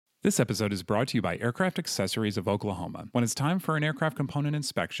This episode is brought to you by Aircraft Accessories of Oklahoma. When it's time for an aircraft component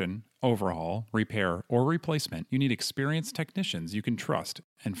inspection, overhaul, repair, or replacement, you need experienced technicians you can trust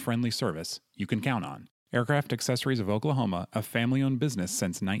and friendly service you can count on. Aircraft Accessories of Oklahoma, a family-owned business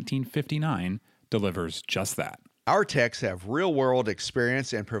since 1959, delivers just that. Our techs have real-world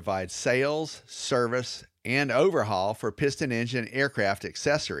experience and provide sales, service, and overhaul for piston engine aircraft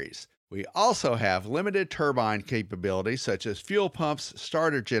accessories. We also have limited turbine capabilities such as fuel pumps,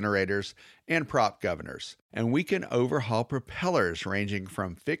 starter generators, and prop governors. And we can overhaul propellers ranging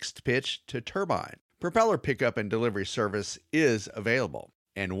from fixed pitch to turbine. Propeller pickup and delivery service is available.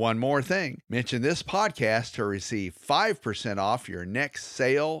 And one more thing, mention this podcast to receive 5% off your next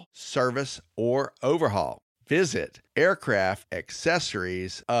sale, service, or overhaul. Visit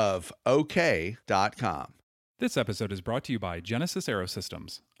aircraftaccessoriesofok.com. This episode is brought to you by Genesis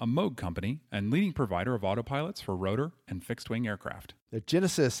Aerosystems, a Moog company and leading provider of autopilots for rotor and fixed-wing aircraft. The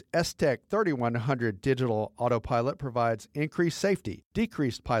Genesis S-Tech 3100 digital autopilot provides increased safety,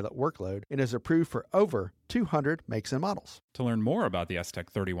 decreased pilot workload, and is approved for over 200 makes and models. To learn more about the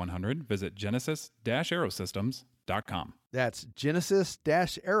S-Tech 3100, visit genesis-aerosystems.com. That's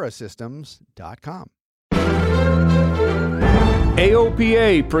genesis-aerosystems.com.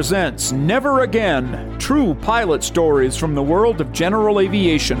 AOPA presents Never Again, True Pilot Stories from the World of General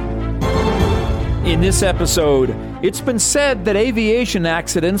Aviation. In this episode, it's been said that aviation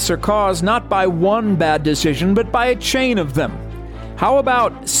accidents are caused not by one bad decision, but by a chain of them. How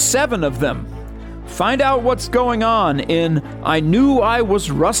about 7 of them? Find out what's going on in I Knew I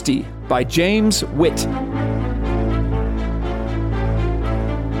Was Rusty by James Witt.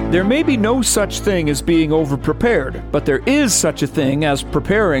 There may be no such thing as being overprepared, but there is such a thing as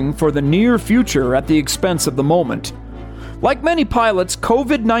preparing for the near future at the expense of the moment. Like many pilots,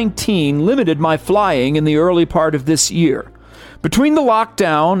 COVID-19 limited my flying in the early part of this year. Between the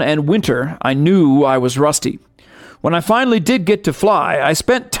lockdown and winter, I knew I was rusty. When I finally did get to fly, I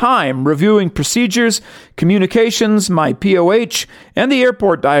spent time reviewing procedures, communications, my POH, and the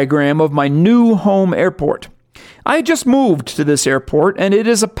airport diagram of my new home airport. I had just moved to this airport, and it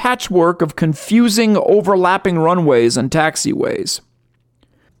is a patchwork of confusing, overlapping runways and taxiways.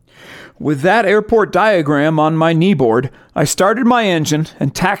 With that airport diagram on my kneeboard, I started my engine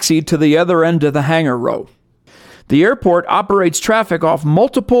and taxied to the other end of the hangar row. The airport operates traffic off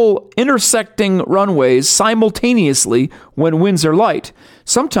multiple intersecting runways simultaneously when winds are light,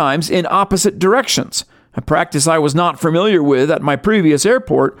 sometimes in opposite directions, a practice I was not familiar with at my previous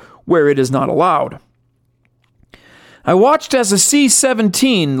airport where it is not allowed. I watched as a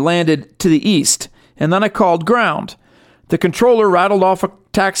C-17 landed to the east, and then I called ground. The controller rattled off a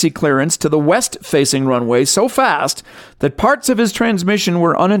taxi clearance to the west-facing runway so fast that parts of his transmission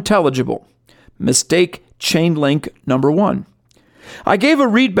were unintelligible. Mistake chain link number 1. I gave a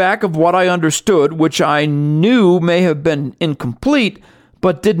readback of what I understood, which I knew may have been incomplete,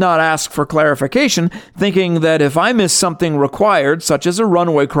 but did not ask for clarification, thinking that if I missed something required, such as a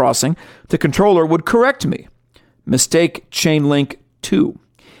runway crossing, the controller would correct me. Mistake chain link 2.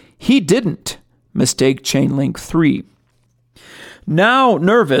 He didn't. Mistake chain link 3. Now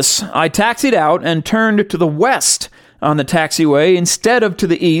nervous, I taxied out and turned to the west on the taxiway instead of to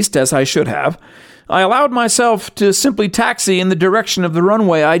the east, as I should have. I allowed myself to simply taxi in the direction of the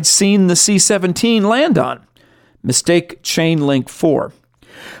runway I'd seen the C-17 land on. Mistake chain link 4.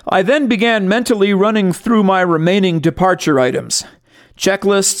 I then began mentally running through my remaining departure items.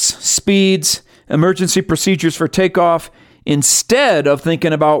 Checklists, speeds, emergency procedures for takeoff, instead of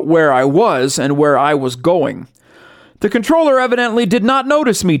thinking about where I was and where I was going. The controller evidently did not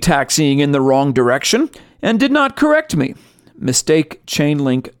notice me taxiing in the wrong direction and did not correct me. Mistake chain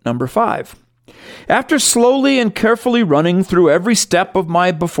link number 5. After slowly and carefully running through every step of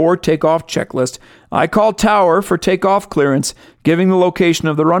my before takeoff checklist, I called tower for takeoff clearance, giving the location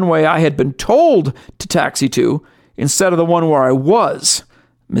of the runway I had been told to taxi to instead of the one where I was.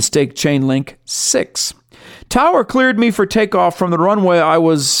 Mistake chain link 6. Tower cleared me for takeoff from the runway I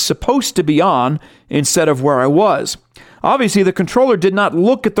was supposed to be on instead of where I was. Obviously, the controller did not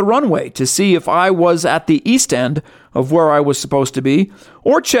look at the runway to see if I was at the east end of where I was supposed to be,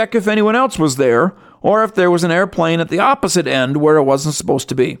 or check if anyone else was there, or if there was an airplane at the opposite end where it wasn't supposed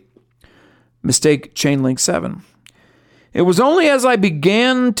to be. Mistake chain link 7. It was only as I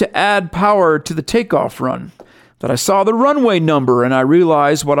began to add power to the takeoff run that I saw the runway number and I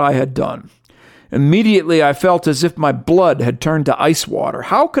realized what I had done. Immediately, I felt as if my blood had turned to ice water.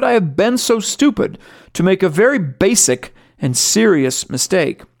 How could I have been so stupid to make a very basic and serious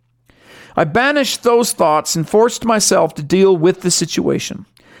mistake? I banished those thoughts and forced myself to deal with the situation.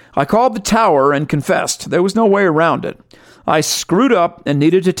 I called the tower and confessed. There was no way around it. I screwed up and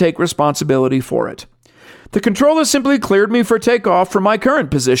needed to take responsibility for it. The controller simply cleared me for takeoff from my current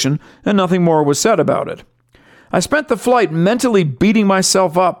position, and nothing more was said about it. I spent the flight mentally beating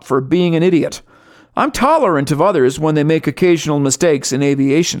myself up for being an idiot. I'm tolerant of others when they make occasional mistakes in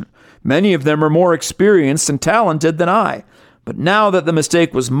aviation. Many of them are more experienced and talented than I, but now that the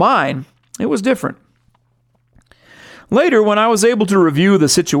mistake was mine, it was different. Later, when I was able to review the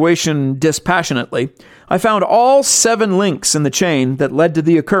situation dispassionately, I found all 7 links in the chain that led to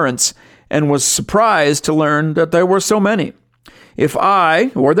the occurrence and was surprised to learn that there were so many. If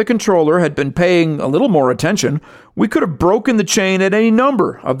I or the controller had been paying a little more attention, we could have broken the chain at any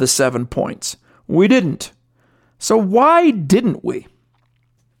number of the 7 points. We didn't. So why didn't we?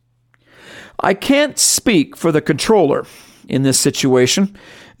 I can't speak for the controller in this situation.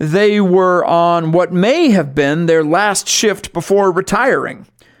 They were on what may have been their last shift before retiring,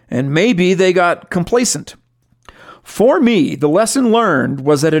 and maybe they got complacent. For me, the lesson learned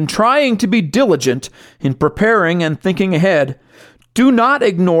was that in trying to be diligent in preparing and thinking ahead, do not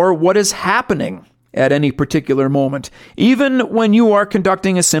ignore what is happening at any particular moment, even when you are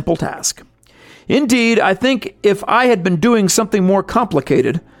conducting a simple task. Indeed, I think if I had been doing something more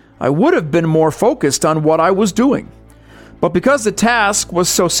complicated, I would have been more focused on what I was doing. But because the task was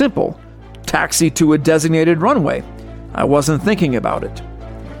so simple, taxi to a designated runway, I wasn't thinking about it.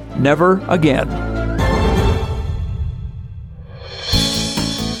 Never again.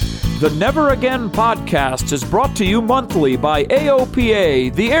 The Never Again podcast is brought to you monthly by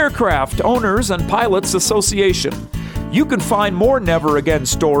AOPA, the Aircraft Owners and Pilots Association. You can find more Never Again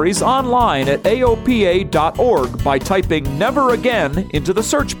stories online at AOPA.org by typing Never Again into the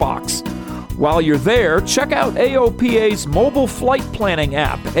search box. While you're there, check out AOPA's mobile flight planning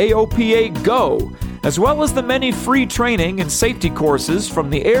app, AOPA Go, as well as the many free training and safety courses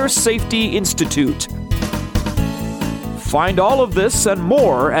from the Air Safety Institute. Find all of this and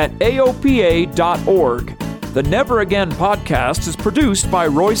more at AOPA.org. The Never Again podcast is produced by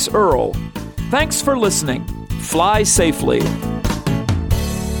Royce Earl. Thanks for listening. Fly safely.